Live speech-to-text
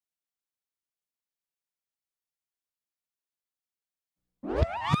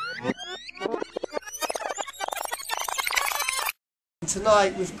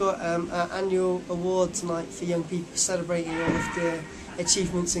Tonight we've got our annual award tonight for young people, celebrating all of the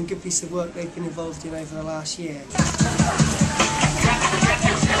achievements and good piece of work they've been involved in over the last year.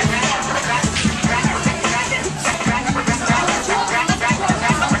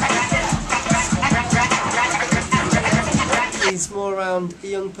 It's more around a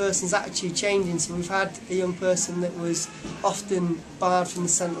young person's attitude changing. So we've had a young person that was often barred from the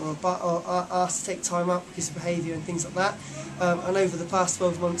centre or asked to take time out because of behaviour and things like that. And over the past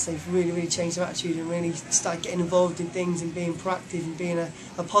 12 months they've really changed their attitude and really started getting involved in things and being proactive and being a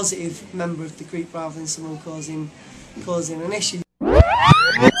positive member of the group rather than someone causing an issue.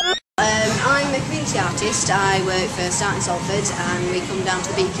 I'm a community artist. I work for Start in Salford and we come down to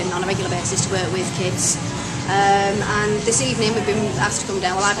the Beacon on a regular basis to work with kids. And this evening we've been asked to come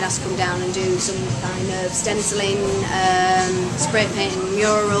down, well I've been asked to come down and do some kind of stenciling, spray painting,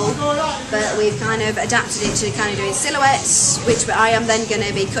 mural, but we've kind of adapted it to kind of doing silhouettes, which I am then going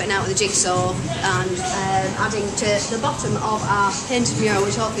to be cutting out with a jigsaw and adding to the bottom of our painted mural,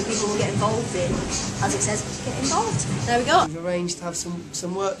 which hopefully people will get involved in. As it says, get involved. There we go. We've arranged to have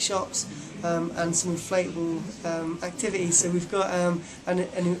some workshops and some inflatable activities. So we've got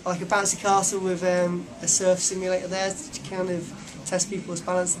like a bouncy castle with a surf simulator there to kind of test people's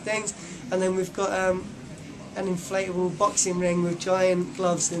balance and things. And then we've got an inflatable boxing ring with giant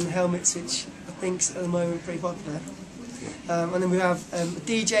gloves and helmets, which I think at the moment pretty popular. And then we have a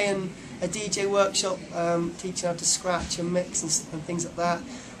DJ workshop teaching how to scratch and mix and things like that.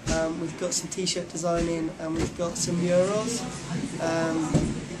 We've got some t-shirt designing and we've got some murals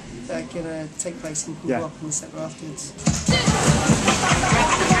that are going to take place in the centre afterwards.